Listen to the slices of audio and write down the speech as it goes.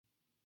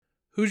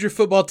Hoosier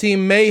football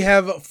team may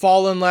have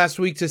fallen last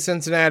week to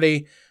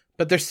Cincinnati,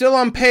 but they're still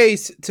on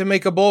pace to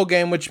make a bowl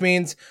game, which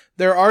means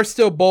there are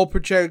still bowl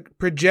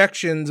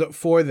projections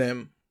for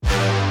them.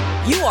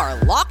 You are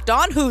Locked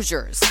On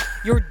Hoosiers,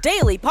 your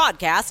daily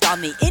podcast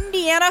on the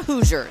Indiana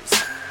Hoosiers.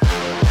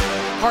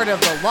 Part of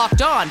the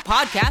Locked On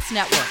Podcast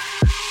Network,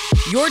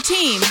 your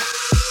team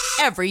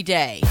every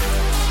day.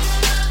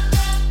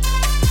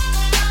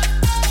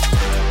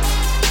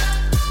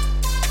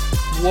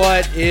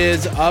 What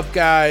is up,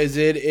 guys?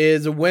 It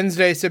is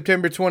Wednesday,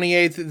 September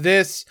 28th.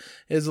 This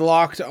is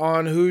Locked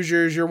On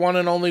Hoosiers, your one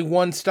and only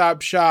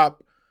one-stop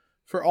shop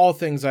for all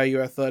things IU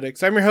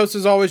athletics. I'm your host,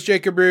 as always,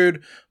 Jacob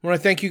Rude. I want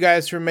to thank you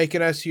guys for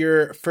making us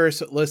your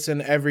first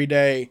listen every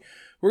day.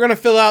 We're going to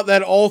fill out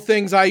that all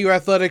things IU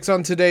athletics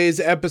on today's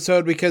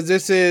episode because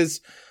this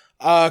is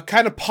a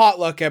kind of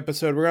potluck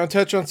episode. We're going to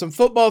touch on some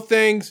football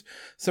things,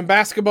 some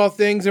basketball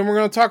things, and we're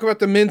going to talk about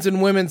the men's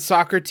and women's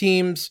soccer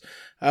teams.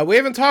 We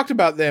haven't talked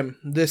about them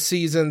this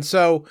season,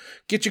 so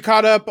get you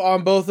caught up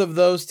on both of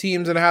those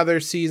teams and how their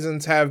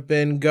seasons have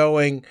been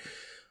going.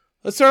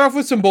 Let's start off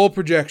with some bowl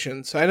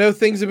projections. I know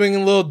things have been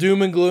a little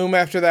doom and gloom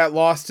after that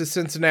loss to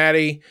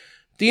Cincinnati.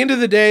 At the end of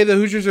the day, the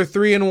Hoosiers are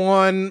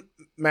 3-1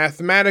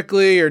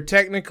 mathematically or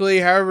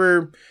technically,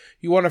 however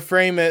you want to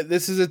frame it.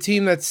 This is a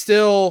team that's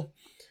still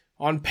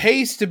on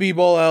pace to be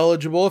bowl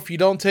eligible if you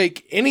don't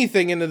take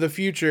anything into the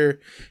future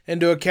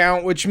into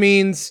account, which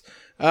means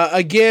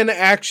again,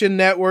 Action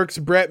Network's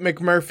Brett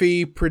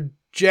McMurphy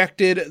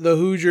projected the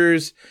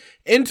Hoosiers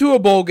into a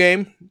bowl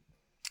game.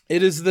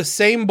 It is the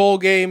same bowl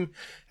game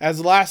as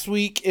last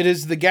week. It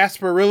is the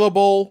Gasparilla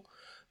Bowl.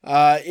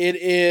 It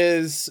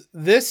is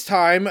this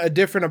time a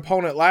different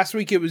opponent. Last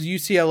week it was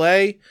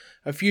UCLA,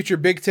 a future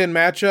Big Ten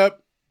matchup.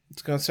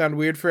 It's going to sound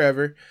weird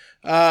forever.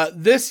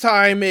 This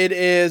time it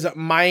is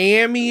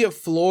Miami,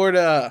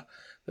 Florida,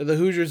 that the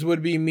Hoosiers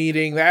would be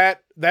meeting.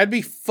 That'd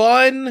be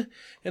fun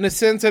in a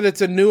sense that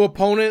it's a new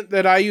opponent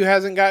that IU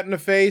hasn't gotten to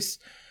face.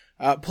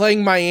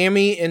 Playing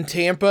Miami in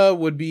Tampa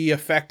would be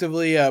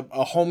effectively a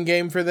home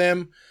game for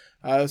them.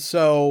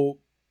 So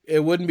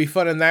it wouldn't be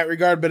fun in that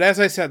regard. But as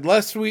I said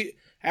last week,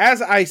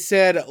 as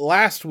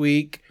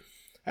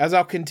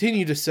I'll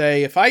continue to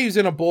say, if IU's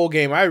in a bowl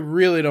game, I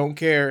really don't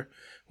care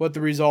what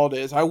the result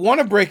is. I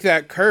want to break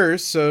that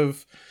curse or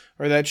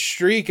that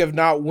streak of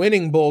not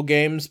winning bowl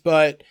games,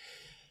 but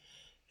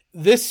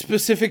this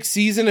specific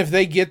season, if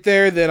they get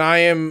there, then I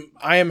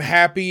am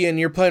happy, and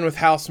you're playing with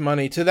house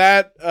money. To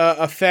that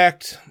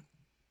effect,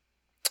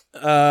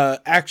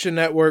 Action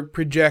Network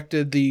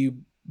projected the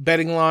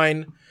betting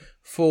line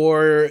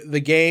for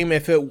the game.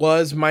 If it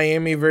was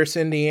Miami versus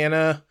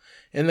Indiana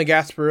in the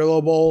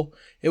Gasparilla Bowl,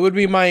 it would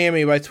be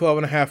Miami by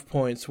 12.5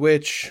 points,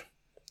 which,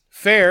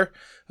 fair.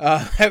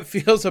 That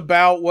feels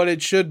about what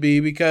it should be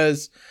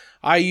because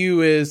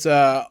IU is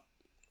a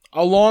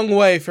long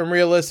way from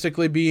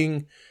realistically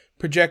being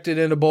projected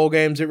into bowl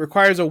games. It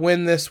requires a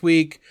win this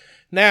week.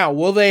 Now,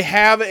 will they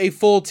have a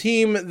full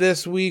team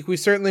this week? We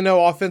certainly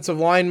know offensive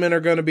linemen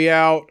are going to be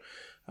out.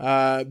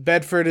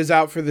 Bedford is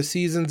out for the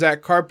season.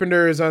 Zach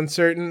Carpenter is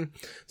uncertain.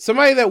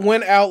 Somebody that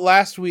went out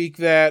last week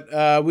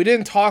that we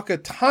didn't talk a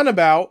ton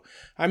about,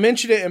 I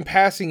mentioned it in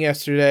passing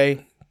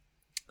yesterday,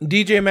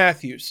 DJ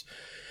Matthews.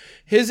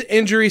 His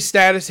injury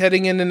status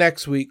heading into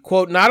next week,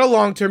 quote, not a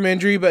long-term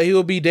injury, but he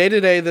will be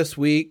day-to-day this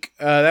week.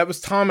 That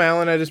was Tom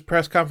Allen at his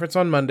press conference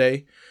on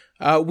Monday.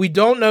 We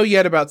don't know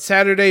yet about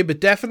Saturday, but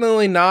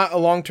definitely not a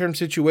long-term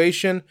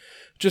situation.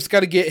 Just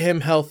got to get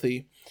him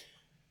healthy.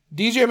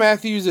 DJ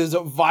Matthews is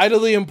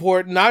vitally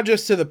important, not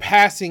just to the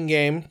passing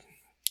game.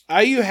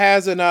 IU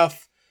has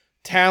enough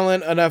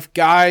talent, enough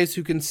guys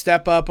who can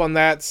step up on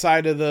that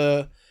side of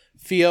the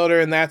field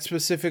or in that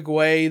specific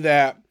way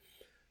that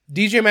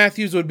DJ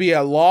Matthews would be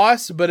a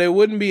loss, but it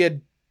wouldn't be a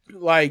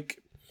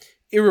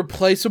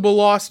irreplaceable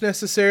loss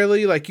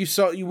necessarily. Like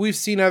we've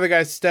seen other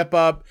guys step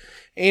up.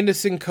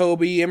 Anderson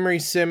Kobe, Emery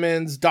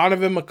Simmons,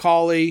 Donovan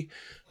McCauley.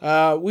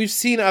 We've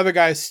seen other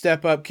guys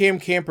step up. Cam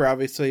Camper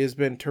obviously has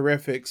been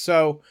terrific.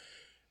 So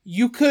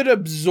you could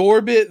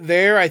absorb it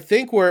there. I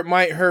think where it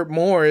might hurt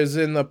more is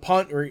in the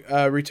punt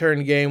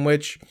return game,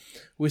 which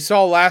we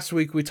saw last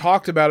week. We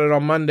talked about it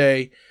on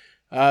Monday.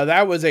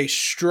 That was a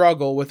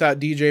struggle without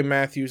DJ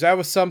Matthews. That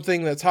was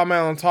something that Tom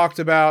Allen talked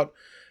about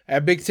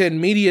at Big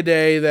Ten Media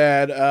Day,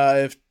 that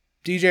if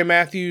DJ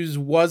Matthews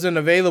wasn't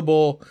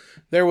available,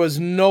 there was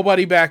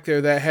nobody back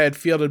there that had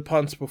fielded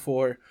punts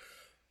before.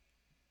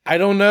 I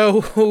don't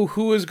know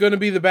who is going to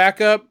be the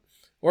backup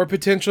or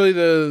potentially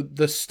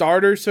the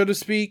starter, so to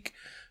speak,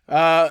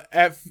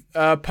 at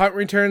punt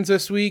returns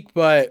this week,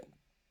 but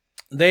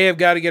they have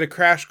got to get a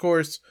crash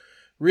course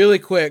really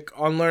quick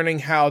on learning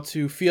how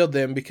to field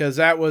them, because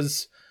that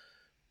was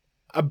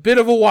a bit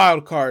of a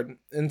wild card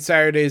in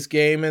Saturday's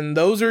game, and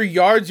those are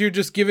yards you're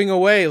just giving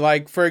away.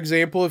 Like, for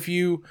example, if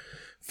you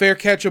fair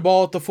catch a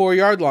ball at the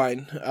 4-yard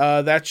line,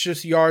 that's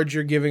just yards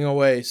you're giving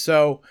away.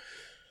 So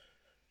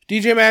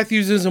DJ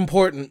Matthews is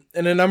important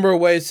in a number of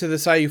ways to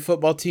this IU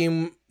football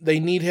team. They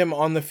need him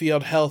on the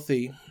field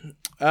healthy.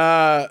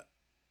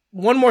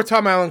 One more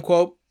Tom Allen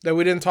quote that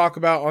we didn't talk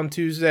about on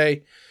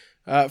Tuesday.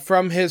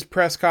 from his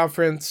press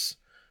conference,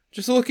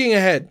 just looking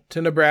ahead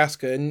to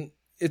Nebraska. And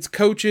it's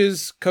coach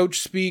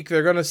speak.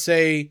 They're going to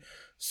say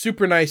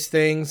super nice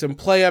things and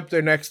play up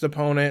their next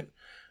opponent,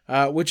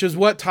 which is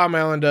what Tom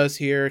Allen does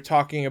here,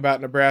 talking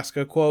about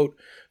Nebraska. Quote,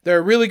 they're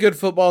a really good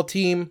football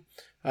team.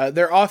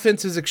 Their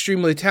offense is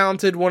extremely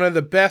talented. One of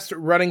the best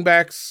running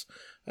backs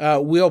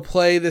will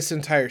play this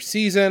entire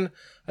season.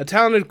 A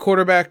talented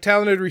quarterback,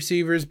 talented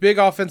receivers, big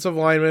offensive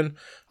linemen.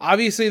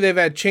 Obviously, they've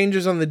had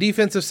changes on the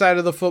defensive side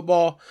of the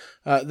football.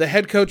 The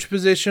head coach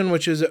position,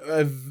 which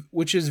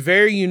is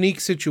very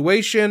unique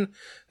situation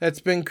that's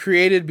been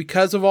created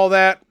because of all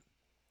that.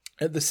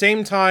 At the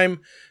same time,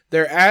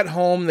 they're at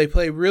home. They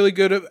play really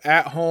good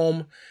at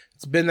home.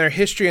 It's been their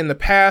history in the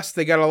past.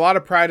 They got a lot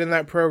of pride in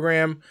that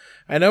program.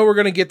 I know we're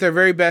going to get their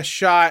very best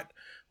shot.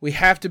 We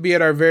have to be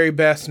at our very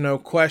best, no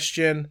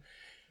question.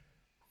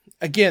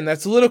 Again,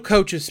 that's a little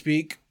coaches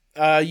speak.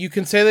 You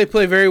can say they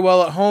play very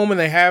well at home, and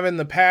they have in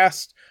the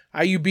past.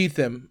 IU beat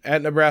them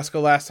at Nebraska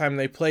last time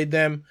they played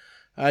them.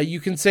 You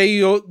can say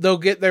they'll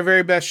get their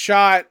very best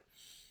shot.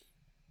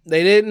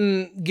 They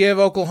didn't give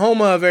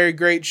Oklahoma a very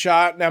great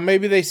shot. Now,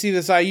 maybe they see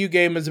this IU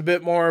game as a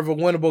bit more of a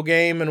winnable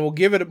game and will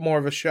give it more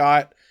of a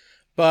shot.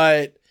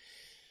 But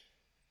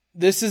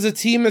this is a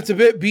team that's a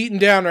bit beaten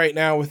down right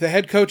now with the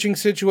head coaching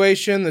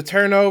situation, the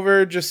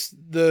turnover, just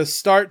the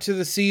start to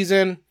the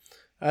season.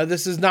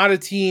 This is not a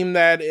team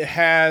that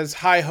has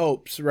high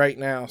hopes right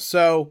now.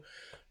 So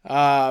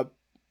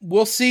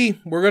we'll see.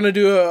 We're going to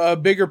do a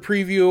bigger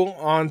preview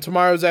on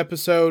tomorrow's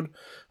episode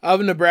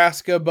of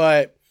Nebraska,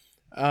 but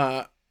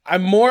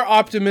I'm more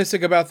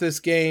optimistic about this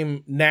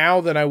game now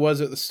than I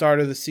was at the start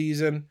of the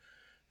season,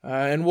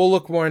 and we'll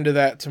look more into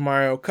that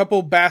tomorrow. A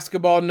couple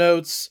basketball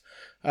notes,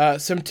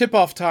 some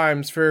tip-off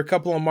times for a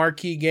couple of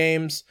marquee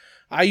games.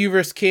 IU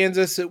versus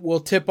Kansas, it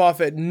will tip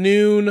off at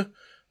noon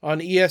on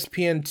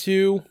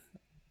ESPN2.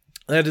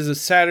 That is a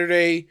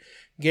Saturday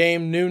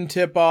game, noon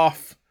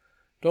tip-off.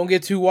 Don't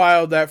get too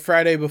wild that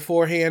Friday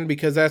beforehand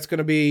because that's going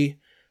to be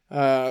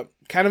kind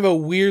of a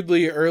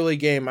weirdly early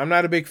game. I'm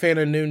not a big fan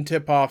of noon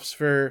tip-offs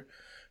for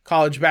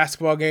college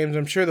basketball games.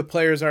 I'm sure the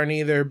players aren't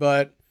either,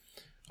 but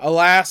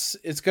alas,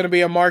 it's going to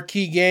be a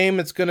marquee game.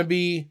 It's going to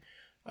be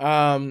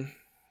on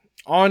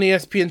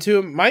ESPN2.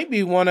 It might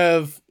be one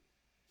of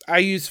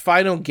IU's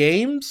final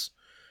games.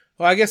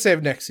 Well, I guess they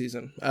have next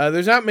season.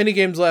 There's not many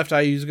games left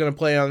IU's going to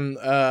play on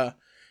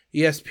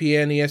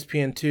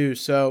ESPN2,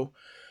 so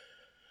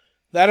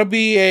that'll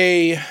be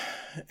an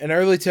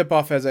early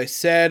tip-off, as I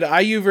said.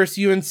 IU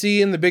versus UNC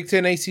in the Big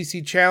Ten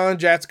ACC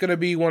Challenge, that's going to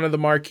be one of the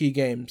marquee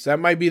games. That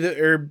might be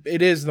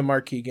it is the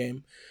marquee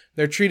game.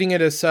 They're treating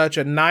it as such,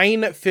 a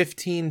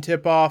 9:15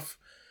 tip-off.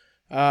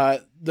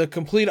 The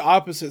complete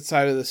opposite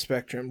side of the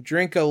spectrum.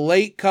 Drink a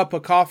late cup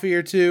of coffee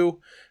or two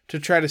to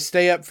try to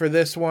stay up for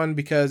this one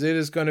because it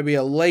is going to be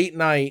a late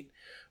night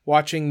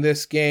watching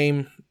this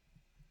game.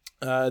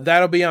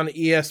 That'll be on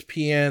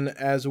ESPN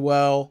as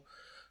well.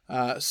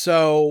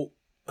 So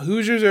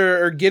Hoosiers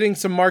are getting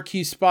some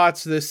marquee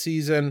spots this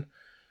season.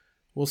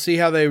 We'll see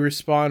how they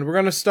respond. We're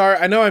going to start.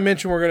 I know I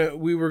mentioned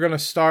we were going to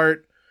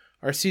start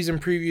our season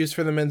previews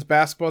for the men's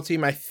basketball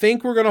team. I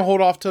think we're going to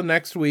hold off till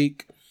next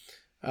week.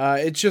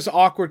 It's just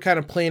awkward kind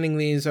of planning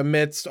these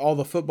amidst all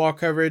the football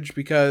coverage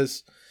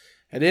because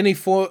at any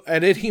point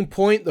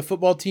the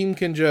football team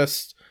can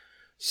just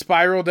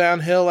spiral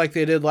downhill like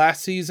they did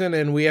last season,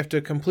 and we have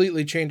to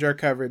completely change our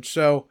coverage.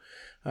 So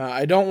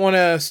I don't want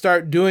to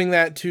start doing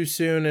that too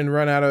soon and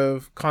run out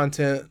of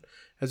content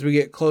as we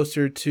get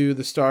closer to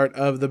the start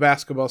of the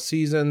basketball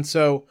season.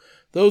 So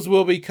those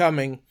will be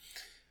coming.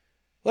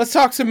 Let's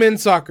talk some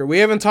men's soccer. We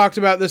haven't talked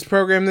about this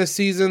program this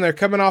season. They're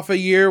coming off a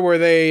year where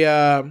they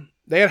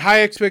had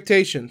high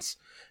expectations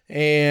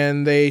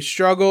and they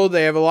struggled.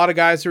 They have a lot of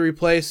guys to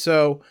replace.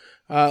 So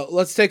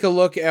let's take a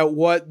look at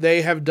what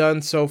they have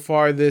done so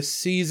far this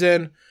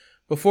season.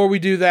 Before we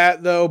do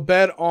that, though,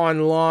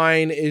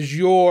 BetOnline is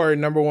your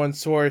number one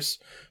source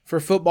for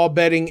football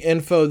betting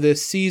info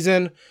this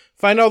season.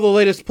 Find all the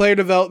latest player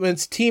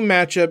developments, team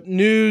matchup,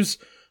 news,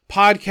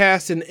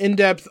 podcasts, and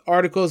in-depth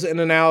articles and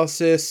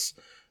analysis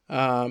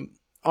on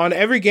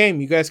every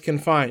game you guys can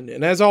find.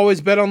 And as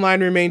always,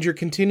 BetOnline remains your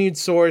continued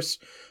source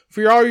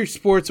for all your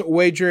sports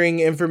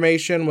wagering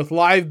information with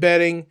live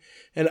betting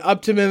and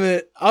up to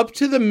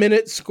the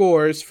minute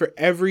scores for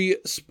every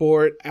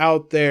sport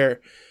out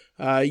there.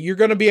 You're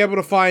going to be able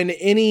to find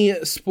any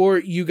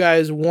sport you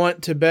guys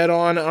want to bet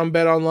on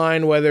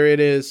BetOnline, whether it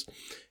is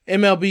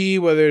MLB,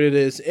 whether it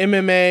is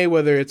MMA,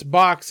 whether it's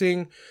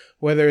boxing,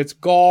 whether it's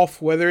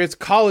golf, whether it's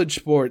college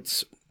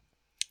sports.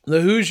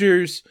 The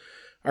Hoosiers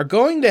are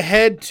going to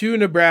head to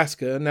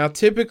Nebraska. Now,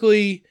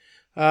 typically,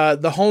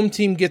 the home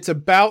team gets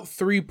about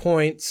 3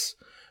 points,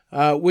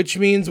 which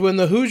means when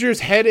the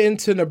Hoosiers head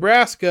into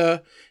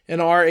Nebraska and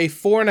are a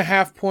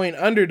 4.5 point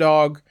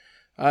underdog,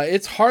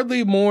 it's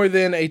hardly more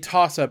than a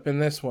toss-up in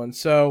this one.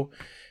 So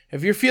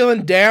if you're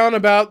feeling down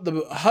about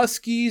the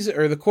Huskies,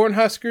 or the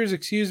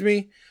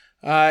Cornhuskers,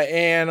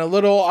 and a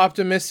little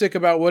optimistic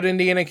about what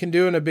Indiana can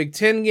do in a Big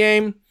Ten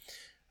game,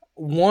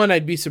 one,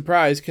 I'd be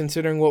surprised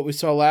considering what we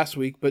saw last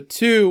week, but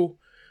two,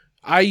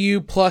 IU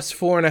plus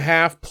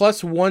 4.5,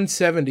 plus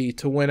 170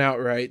 to win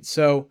outright.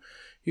 So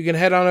you can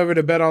head on over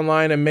to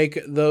BetOnline and make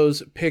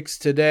those picks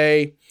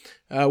today.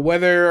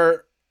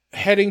 Whether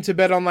heading to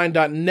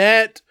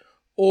betonline.net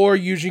or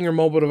using your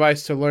mobile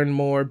device to learn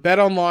more,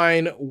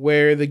 BetOnline,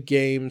 where the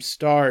game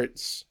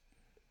starts.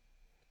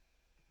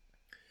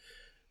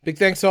 Big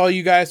thanks to all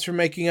you guys for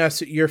making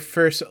us your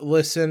first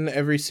listen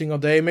every single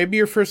day, maybe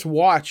your first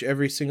watch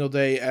every single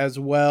day as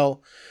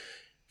well.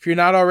 If you're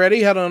not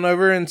already, head on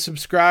over and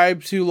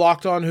subscribe to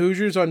Locked On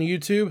Hoosiers on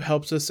YouTube.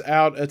 Helps us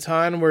out a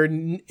ton.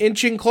 We're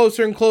inching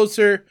closer and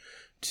closer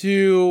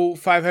to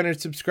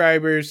 500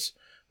 subscribers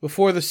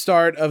before the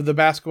start of the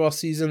basketball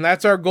season.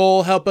 That's our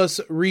goal. Help us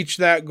reach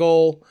that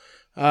goal.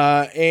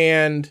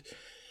 And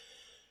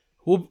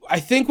I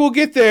think we'll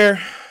get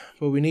there,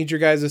 but we need your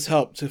guys'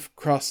 help to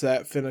cross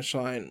that finish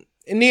line.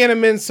 Indiana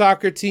men's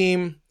soccer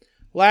team.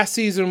 Last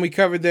season, we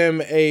covered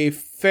them a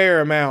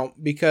fair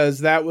amount because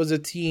that was a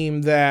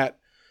team that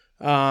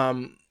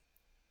had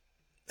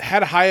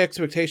high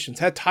expectations,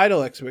 had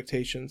title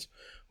expectations.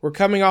 We're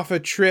coming off a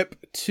trip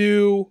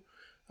to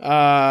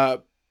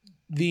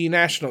the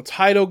national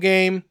title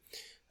game,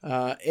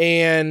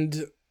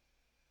 and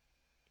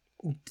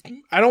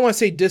I don't want to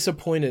say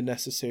disappointed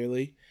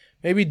necessarily.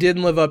 Maybe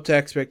didn't live up to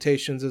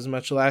expectations as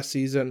much last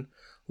season.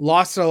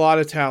 Lost a lot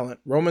of talent.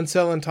 Roman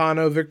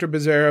Celentano, Victor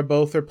Becerra,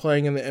 both are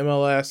playing in the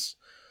MLS.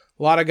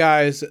 A lot of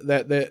guys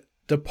that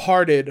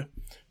departed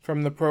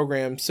from the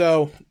program.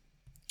 So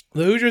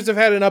the Hoosiers have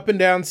had an up and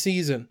down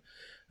season.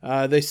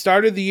 They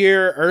started the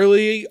year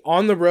early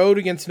on the road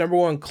against number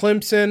one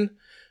Clemson.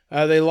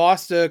 They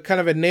lost a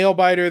kind of a nail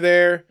biter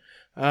there.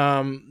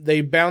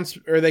 They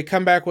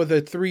come back with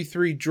a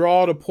 3-3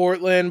 draw to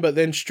Portland, but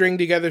then string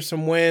together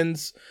some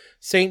wins.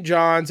 St.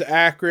 John's,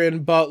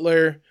 Akron,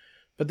 Butler.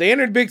 But they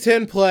entered Big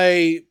Ten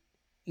play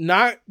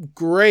not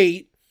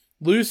great.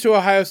 Lose to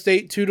Ohio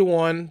State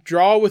 2-1.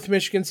 Draw with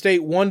Michigan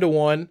State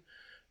 1-1.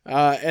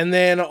 And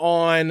then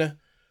on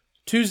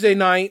Tuesday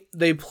night,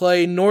 they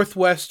play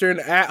Northwestern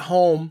at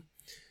home.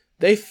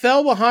 They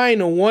fell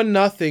behind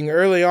 1-0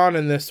 early on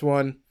in this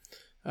one.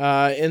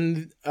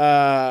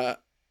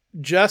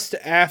 Just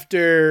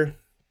after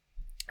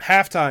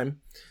halftime,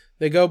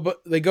 they go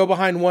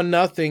behind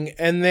 1-0,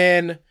 and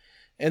then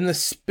in the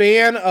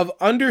span of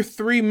under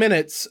 3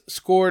 minutes,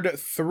 scored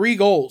 3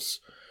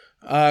 goals.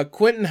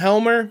 Quentin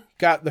Helmer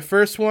got the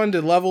first one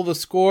to level the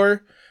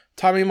score.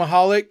 Tommy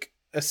Mahalik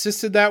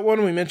assisted that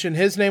one. We mentioned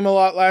his name a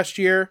lot last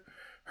year.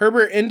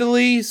 Herbert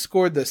Indley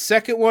scored the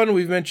second one.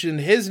 We've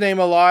mentioned his name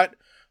a lot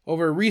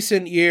over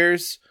recent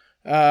years.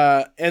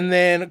 And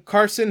then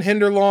Carson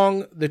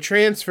Hinderlong, the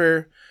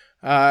transfer,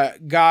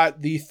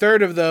 got the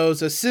third of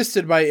those,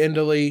 assisted by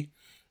Indley.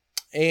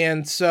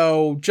 And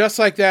so just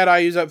like that,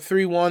 IU's up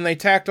 3-1. They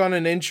tacked on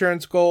an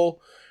insurance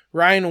goal.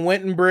 Ryan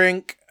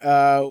Wittenbrink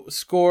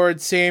scored.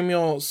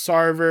 Samuel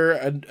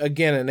Sarver,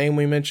 again, a name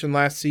we mentioned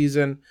last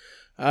season,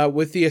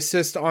 with the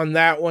assist on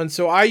that one.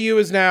 So IU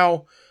is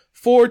now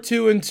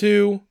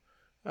 4-2-2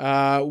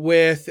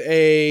 with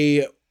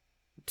a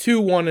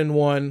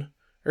 1-1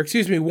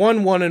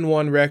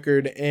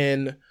 record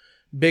in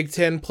Big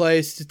Ten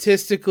play.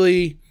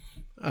 Statistically,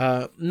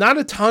 not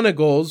a ton of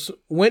goals.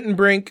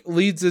 Wittenbrink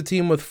leads the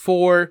team with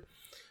 4.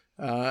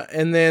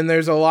 And then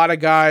there's a lot of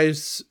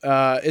guys.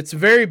 It's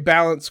very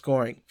balanced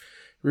scoring.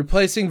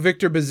 Replacing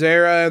Victor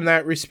Becerra in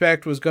that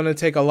respect was going to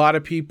take a lot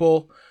of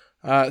people.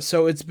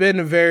 So it's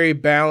been very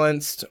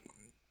balanced.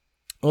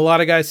 A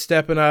lot of guys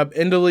stepping up.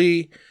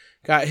 Indley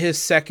got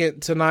his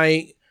second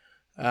tonight.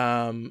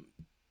 And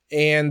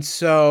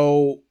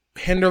so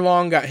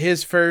Hinderlong got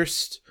his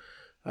first.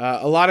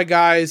 A lot of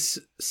guys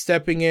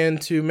stepping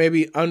into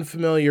maybe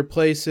unfamiliar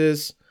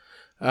places.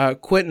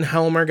 Quentin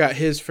Helmer got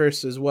his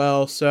first as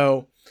well.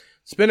 So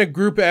it's been a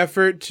group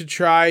effort to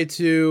try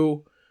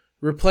to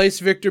replace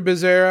Victor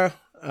Becerra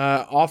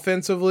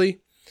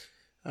offensively.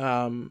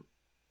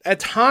 At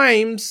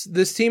times,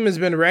 this team has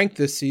been ranked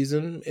this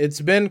season.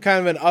 It's been kind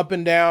of an up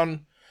and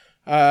down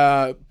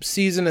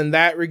season in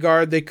that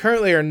regard. They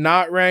currently are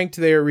not ranked.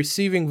 They are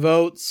receiving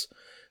votes.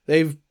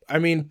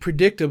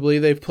 Predictably,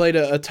 they've played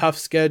a tough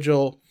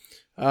schedule.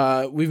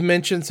 We've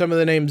mentioned some of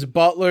the names.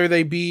 Butler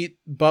they beat.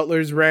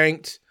 Butler's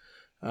ranked.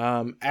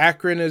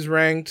 Akron is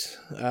ranked.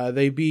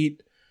 They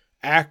beat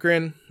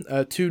Akron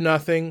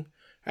 2-0.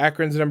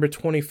 Akron's number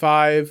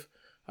 25.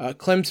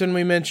 Clemson,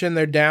 we mentioned,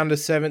 they're down to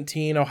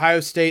 17.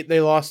 Ohio State,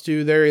 they lost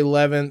to, they're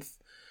 11th.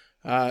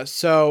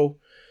 So,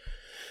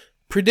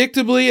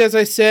 predictably, as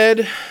I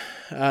said,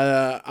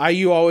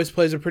 IU always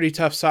plays a pretty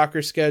tough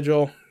soccer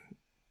schedule.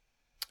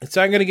 It's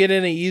not going to get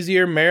any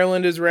easier.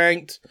 Maryland is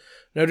ranked.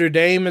 Notre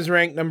Dame is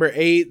ranked number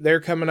 8.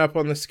 They're coming up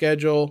on the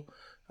schedule.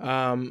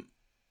 And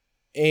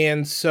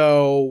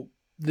so,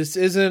 this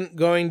isn't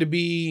going to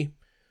be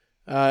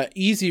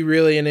easy,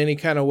 really, in any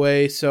kind of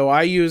way. So,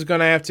 IU is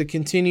going to have to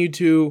continue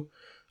to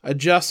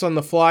adjust on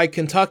the fly.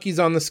 Kentucky's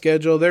on the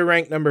schedule. They're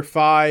ranked number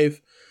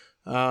 5.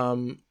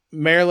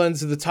 Maryland's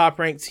the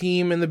top-ranked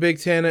team in the Big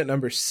Ten at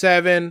number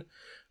 7.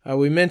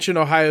 We mentioned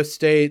Ohio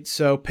State,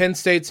 so Penn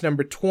State's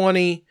number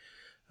 20.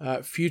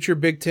 Future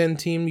Big Ten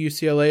team,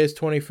 UCLA, is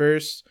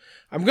 21st.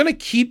 I'm going to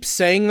keep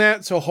saying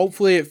that, so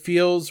hopefully it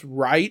feels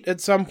right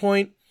at some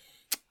point.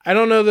 I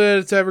don't know that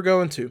it's ever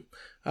going to,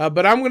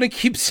 but I'm going to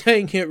keep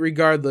saying it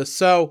regardless.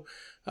 So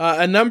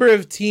a number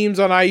of teams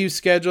on IU's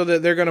schedule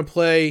that they're going to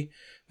play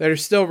that are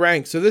still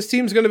ranked. So this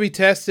team's going to be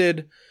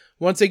tested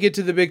once they get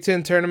to the Big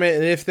Ten tournament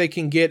and if they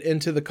can get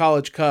into the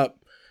College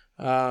Cup.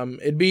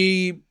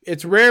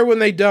 It's rare when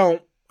they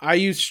don't.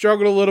 IU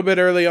struggled a little bit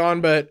early on,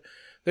 but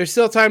there's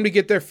still time to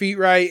get their feet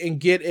right and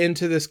get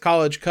into this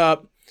College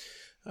Cup.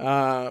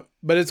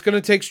 But it's going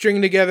to take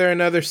stringing together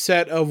another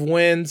set of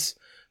wins.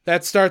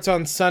 That starts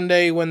on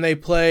Sunday when they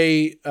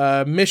play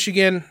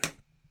Michigan,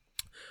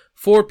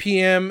 4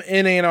 p.m.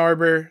 in Ann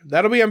Arbor.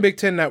 That'll be on Big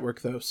Ten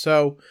Network, though.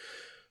 So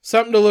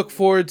something to look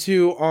forward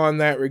to on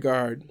that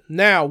regard.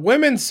 Now,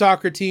 women's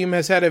soccer team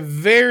has had a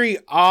very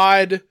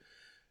odd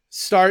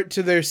start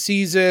to their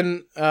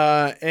season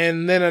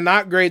and then a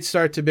not great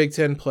start to Big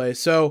Ten play.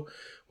 So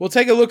we'll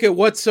take a look at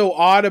what's so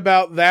odd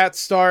about that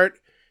start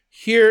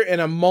here in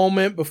a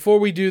moment. Before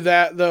we do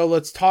that, though,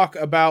 let's talk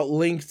about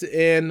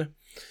LinkedIn.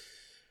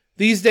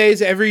 These days,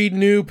 every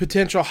new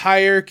potential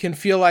hire can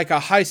feel like a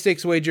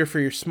high-stakes wager for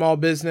your small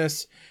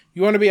business.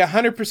 You want to be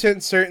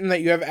 100% certain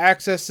that you have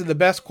access to the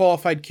best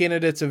qualified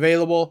candidates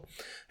available.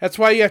 That's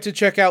why you have to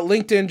check out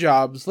LinkedIn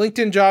Jobs.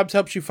 LinkedIn Jobs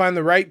helps you find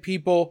the right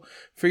people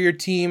for your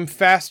team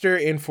faster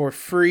and for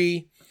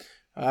free.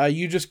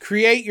 You just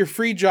create your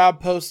free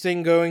job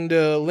posting going to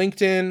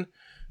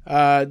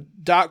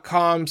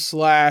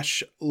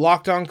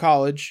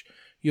linkedin.com/lockedoncollege.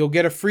 You'll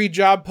get a free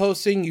job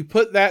posting. You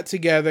put that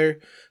together.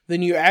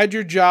 Then you add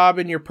your job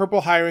and your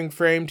purple hiring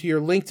frame to your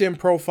LinkedIn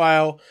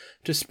profile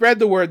to spread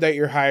the word that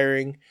you're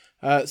hiring.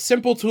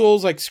 Simple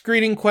tools like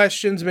screening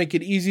questions make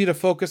it easy to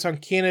focus on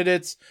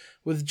candidates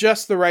with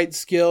just the right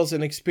skills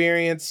and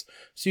experience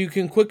so you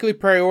can quickly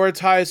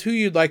prioritize who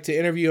you'd like to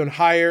interview and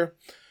hire.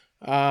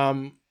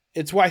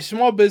 It's why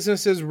small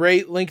businesses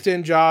rate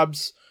LinkedIn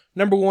Jobs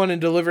number one in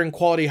delivering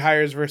quality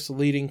hires versus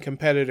leading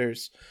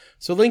competitors.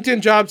 So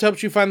LinkedIn Jobs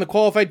helps you find the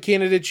qualified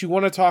candidates you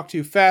want to talk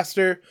to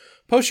faster.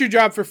 Post your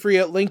job for free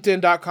at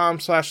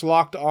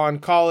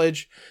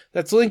linkedin.com/lockedoncollege.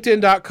 That's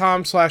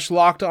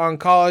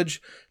linkedin.com/lockedoncollege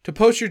to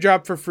post your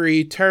job for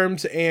free.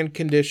 Terms and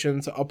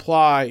conditions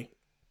apply.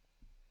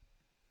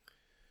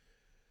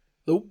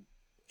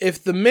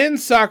 If the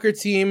men's soccer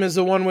team is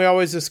the one we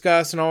always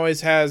discuss and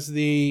always has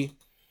the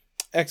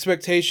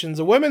expectations,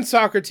 the women's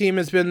soccer team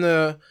has been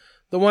the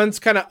ones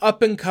kind of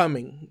up and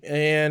coming.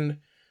 And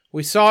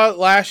we saw it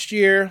last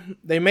year.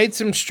 They made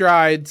some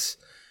strides.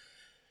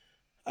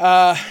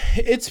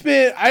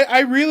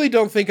 I really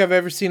don't think I've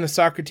ever seen a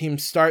soccer team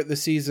start the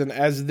season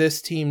as this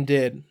team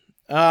did.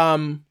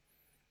 The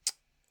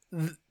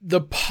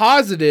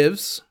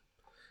positives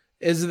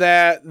is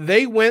that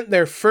they went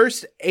their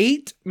first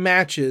 8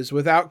 matches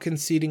without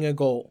conceding a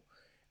goal.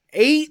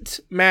 8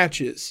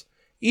 matches.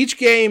 Each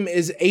game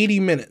is 80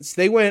 minutes.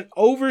 They went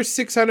over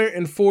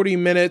 640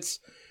 minutes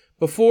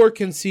before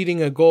conceding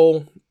a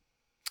goal.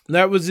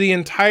 That was the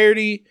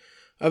entirety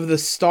of the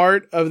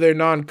start of their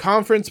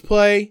non-conference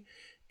play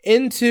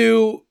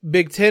into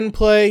Big Ten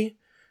play.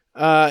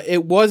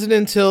 It wasn't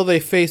until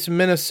they faced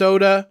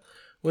Minnesota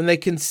when they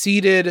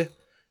conceded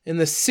in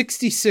the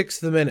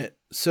 66th minute.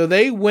 So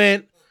they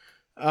went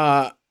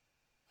a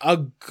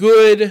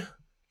good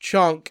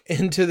chunk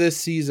into this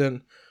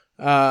season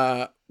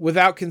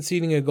without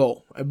conceding a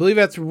goal. I believe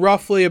that's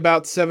roughly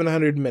about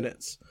 700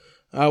 minutes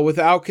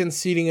without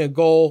conceding a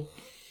goal.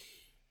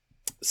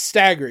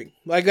 Staggering.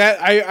 Like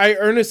that, I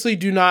earnestly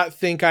do not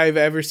think I've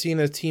ever seen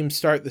a team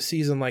start the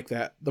season like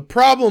that. The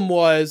problem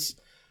was,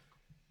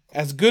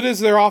 as good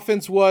as their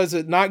offense was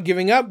at not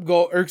giving up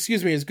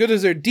as good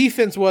as their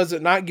defense was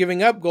at not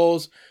giving up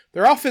goals,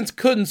 their offense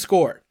couldn't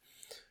score.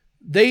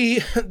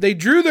 They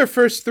drew their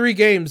first 3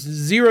 games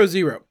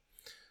 0-0.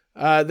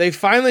 They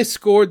finally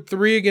scored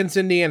 3 against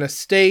Indiana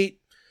State,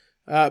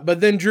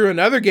 but then drew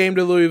another game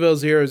to Louisville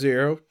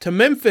 0-0, to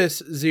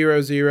Memphis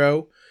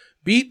 0-0,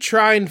 beat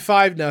Trine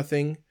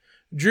 5-0,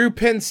 drew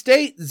Penn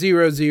State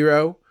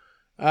 0-0,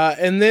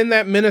 and then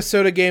that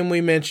Minnesota game we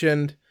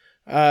mentioned,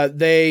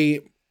 they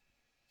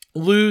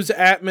lose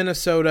at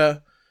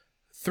Minnesota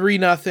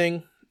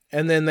 3-0,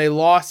 and then they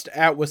lost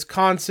at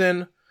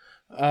Wisconsin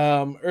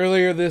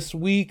earlier this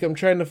week. I'm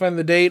trying to find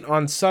the date,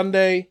 on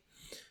Sunday,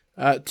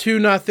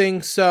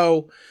 2-0.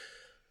 So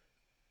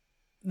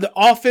the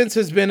offense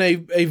has been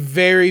a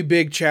very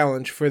big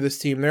challenge for this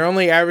team. They're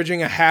only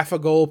averaging a half a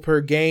goal per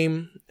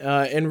game,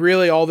 and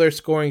really all their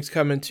scorings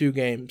come in 2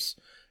 games.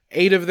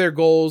 8 of their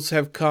goals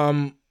have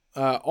come,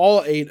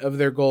 all 8 of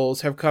their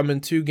goals have come in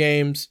 2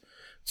 games,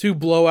 2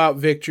 blowout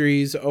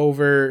victories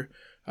over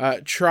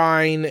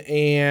Trine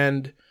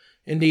and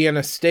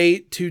Indiana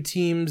State, 2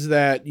 teams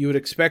that you would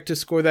expect to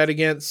score that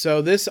against.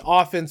 So this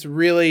offense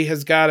really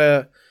has got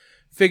to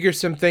figure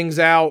some things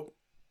out.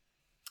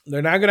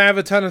 They're not going to have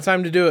a ton of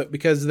time to do it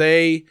because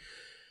they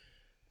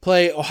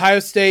play Ohio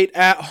State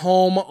at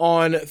home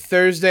on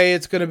Thursday.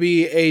 It's going to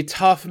be a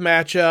tough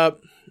matchup.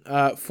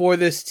 for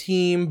this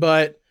team,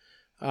 but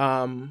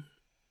the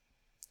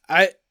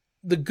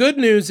good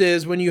news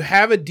is when you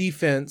have a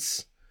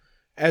defense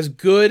as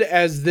good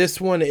as this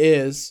one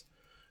is,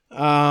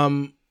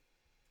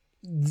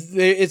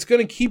 it's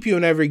going to keep you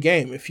in every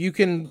game. If you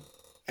can,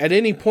 at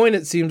any point,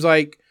 it seems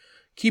like,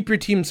 keep your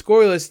team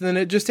scoreless, then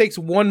it just takes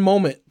one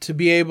moment to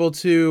be able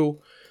to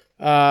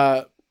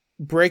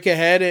break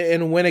ahead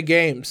and win a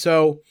game.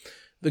 So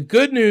the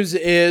good news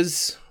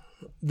is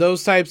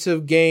those types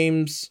of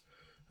games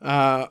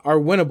are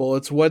winnable.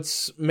 It's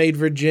what's made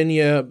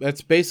Virginia,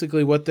 that's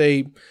basically what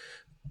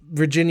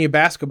Virginia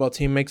basketball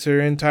team makes their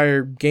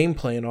entire game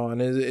plan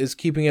on, is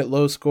keeping it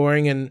low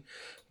scoring and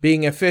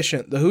being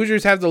efficient. The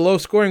Hoosiers have the low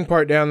scoring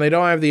part down. They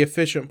don't have the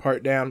efficient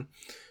part down.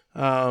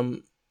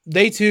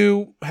 They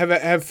too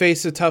have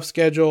faced a tough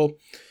schedule.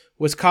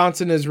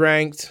 Wisconsin is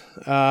ranked.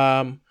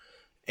 And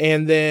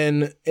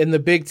then in the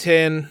Big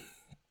Ten,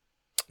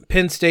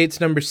 Penn State's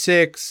number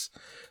 6,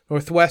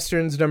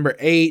 Northwestern's number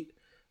 8.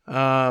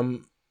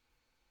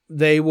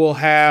 They will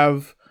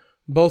have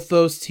both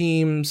those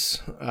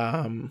teams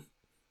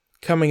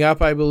coming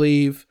up, I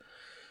believe.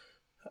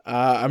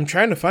 I'm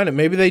trying to find it.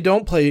 Maybe they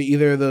don't play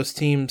either of those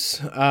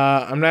teams.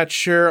 I'm not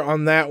sure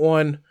on that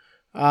one.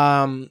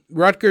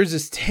 Rutgers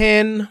is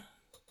 10.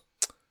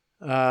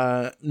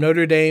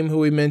 Notre Dame, who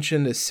we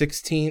mentioned, is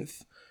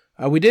 16th.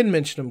 We didn't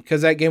mention them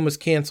because that game was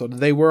canceled.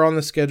 They were on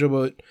the schedule,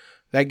 but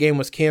that game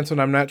was canceled.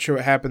 I'm not sure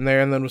what happened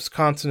there. And then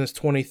Wisconsin is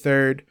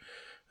 23rd.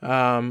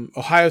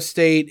 Ohio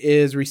State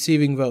is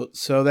receiving votes.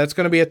 So that's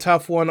going to be a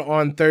tough one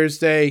on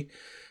Thursday.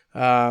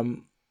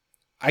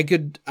 I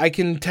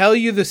can tell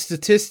you the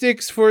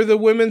statistics for the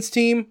women's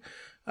team,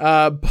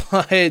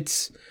 but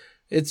it's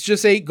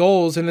just 8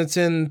 goals and it's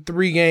in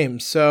 3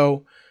 games.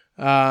 So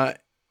I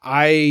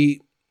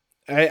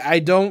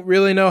don't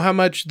really know how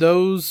much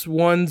those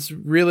ones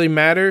really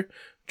matter.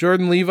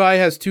 Jordan Levi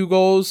has 2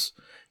 goals.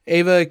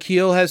 Ava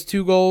Akil has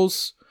 2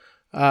 goals.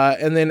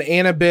 And then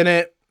Anna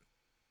Bennett,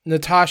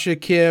 Natasha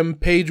Kim,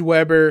 Paige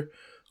Weber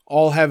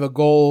all have a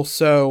goal.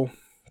 So,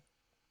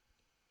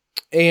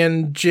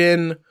 and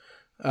Jen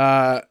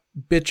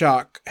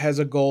Bichok has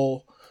a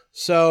goal.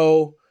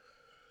 So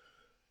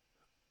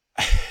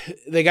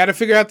they got to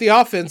figure out the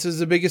offense is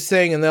the biggest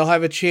thing, and they'll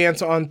have a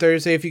chance on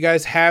Thursday. If you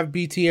guys have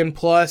BTN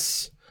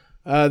Plus,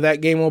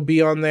 that game will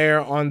be on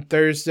there on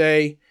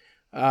Thursday.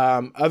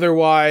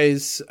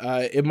 Otherwise,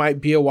 it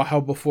might be a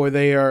while before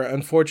they are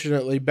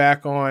unfortunately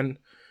back on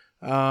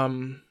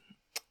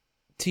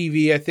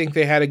TV. I think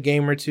they had a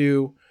game or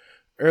two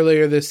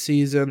earlier this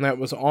season that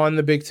was on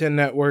the Big Ten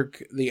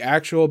Network, the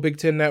actual Big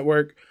Ten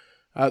Network.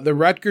 The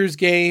Rutgers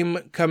game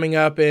coming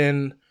up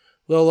in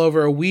a little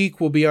over a week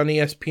will be on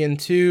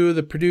ESPN2.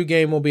 The Purdue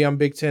game will be on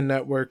Big Ten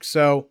Network.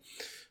 So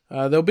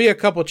there'll be a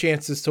couple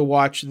chances to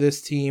watch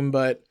this team.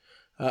 But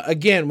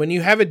again, when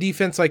you have a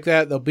defense like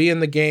that, they'll be in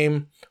the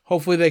game.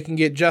 Hopefully they can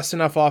get just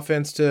enough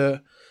offense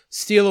to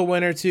steal a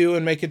win or two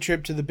and make a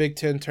trip to the Big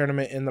Ten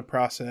tournament in the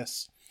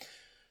process.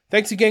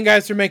 Thanks again,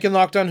 guys, for making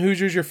Locked On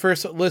Hoosiers your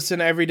first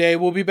listen every day.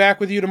 We'll be back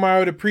with you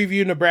tomorrow to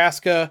preview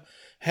Nebraska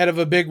ahead of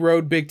a big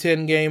road Big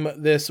Ten game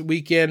this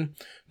weekend.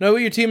 Know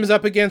what your team is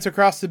up against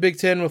across the Big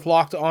Ten with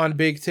Locked On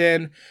Big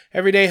Ten.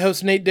 Every day,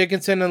 host Nate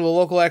Dickinson and the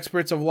local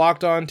experts of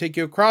Locked On take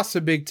you across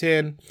the Big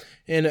Ten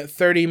in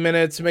 30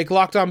 minutes. Make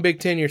Locked On Big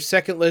Ten your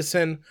second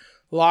listen.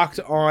 Locked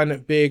On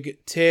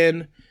Big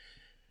Ten.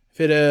 If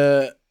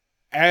it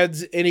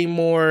adds any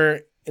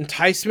more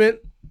enticement,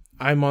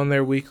 I'm on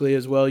there weekly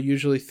as well,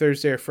 usually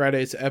Thursday or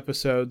Friday's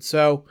episode.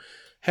 So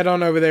head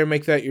on over there and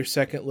make that your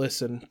second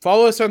listen.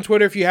 Follow us on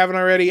Twitter if you haven't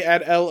already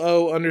at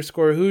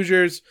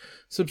LO_Hoosiers.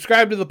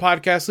 Subscribe to the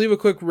podcast. Leave a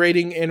quick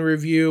rating and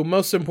review.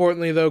 Most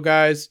importantly, though,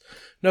 guys,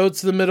 know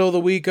it's the middle of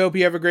the week. Hope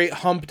you have a great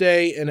hump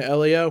day, and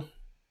LEO.